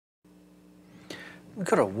We've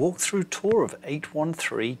got a walkthrough tour of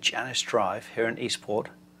 813 Janice Drive here in Eastport,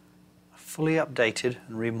 a fully updated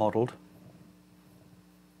and remodeled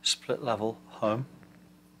split level home,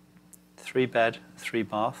 3-bed,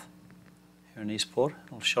 3-bath here in Eastport. A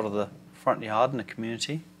little shot of the front yard and the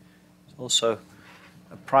community. There's also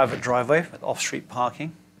a private driveway with off-street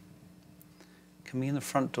parking. Coming in the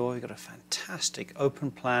front door, you've got a fantastic open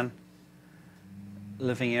plan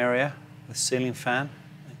living area with ceiling fan.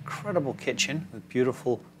 Incredible kitchen with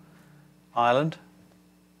beautiful island,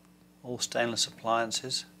 all stainless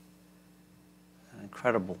appliances, an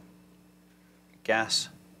incredible gas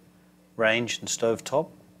range and stove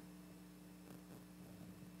top.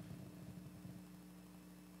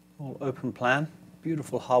 All open plan,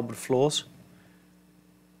 beautiful hardwood floors,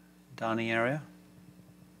 dining area,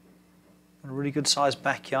 a really good sized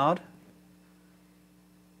backyard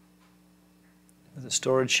with a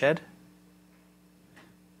storage shed.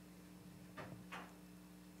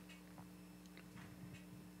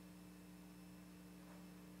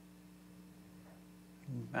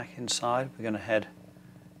 Back inside, we're going to head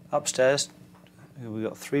upstairs. We've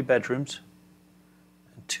got 3 bedrooms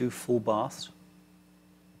and 2 full baths.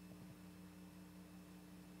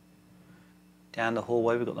 Down the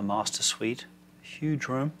hallway, we've got the master suite, a huge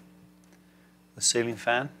room with ceiling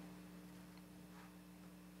fan.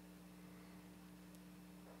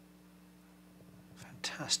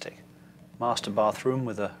 Fantastic master bathroom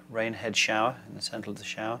with a rain head shower in the center of the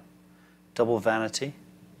shower, double vanity.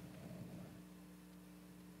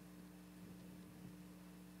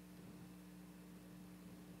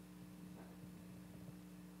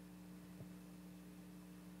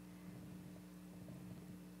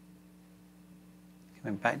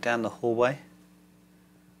 Coming back down the hallway,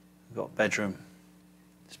 we've got bedroom.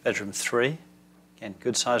 It's bedroom 3, again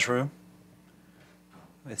good sized room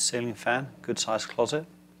with ceiling fan, good sized closet.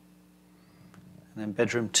 And then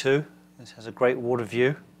bedroom 2, this has a great water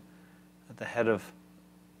view at the head of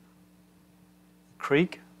the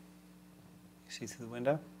creek. You see through the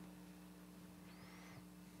window.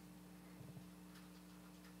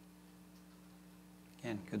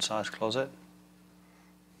 Again, good sized closet.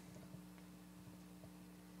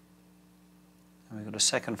 And we've got a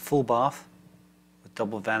second full bath with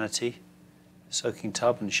double vanity, soaking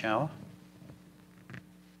tub and shower.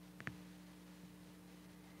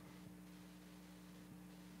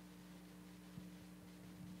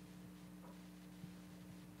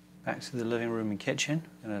 Back to the living room and kitchen.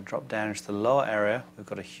 I'm going to drop down into the lower area. We've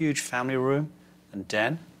got a huge family room and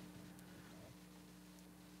den.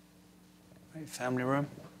 Great family room.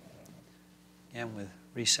 Again with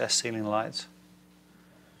recessed ceiling lights.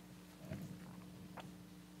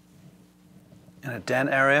 And a den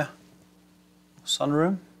area,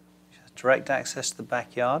 sunroom, direct access to the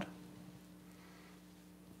backyard.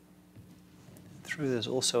 Through there's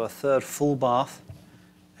also a 3rd full bath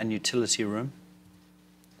and utility room.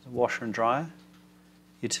 There's a washer and dryer,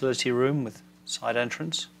 utility room with side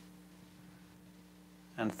entrance,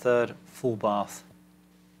 and 3rd full bath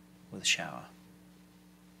with shower.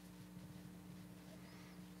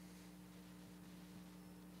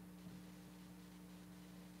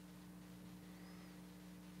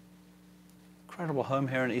 Incredible home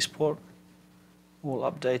here in Eastport, all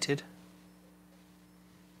updated.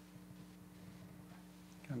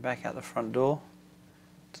 Going back out the front door,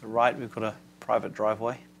 to the right we've got a private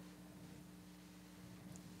driveway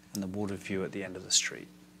and the water view at the end of the street.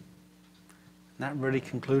 And that really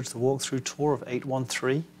concludes the walkthrough tour of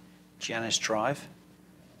 813 Janice Drive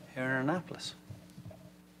here in Annapolis.